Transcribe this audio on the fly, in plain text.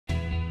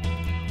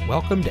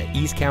Welcome to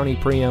East County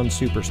Pre-Owned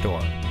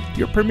Superstore,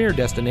 your premier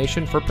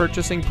destination for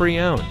purchasing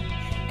pre-owned.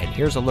 And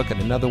here's a look at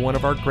another one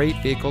of our great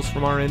vehicles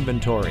from our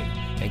inventory.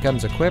 It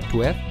comes equipped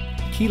with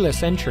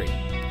keyless entry,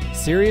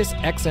 Sirius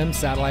XM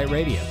satellite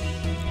radio,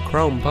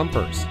 chrome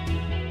bumpers,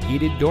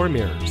 heated door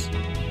mirrors,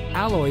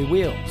 alloy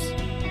wheels,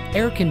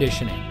 air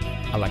conditioning,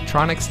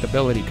 electronic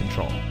stability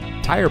control,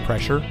 tire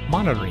pressure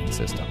monitoring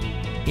system,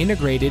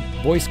 integrated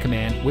voice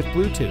command with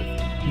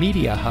Bluetooth,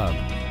 media hub,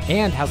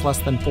 and has less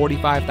than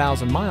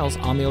 45,000 miles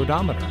on the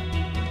odometer.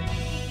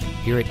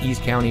 Here at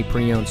East County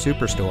Pre-Owned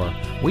Superstore,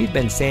 we've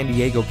been San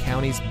Diego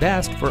County's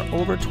best for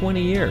over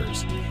 20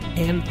 years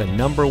and the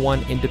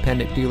 #1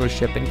 independent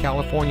dealership in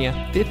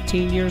California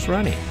 15 years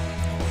running.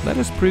 Let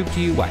us prove to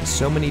you why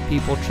so many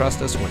people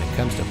trust us when it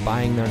comes to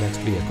buying their next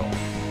vehicle.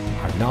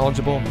 Our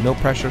knowledgeable,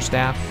 no-pressure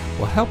staff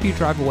will help you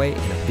drive away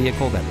in a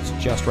vehicle that is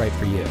just right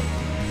for you.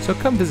 So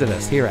come visit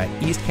us here at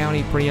East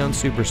County Pre-Owned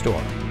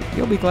Superstore.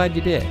 You'll be glad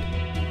you did.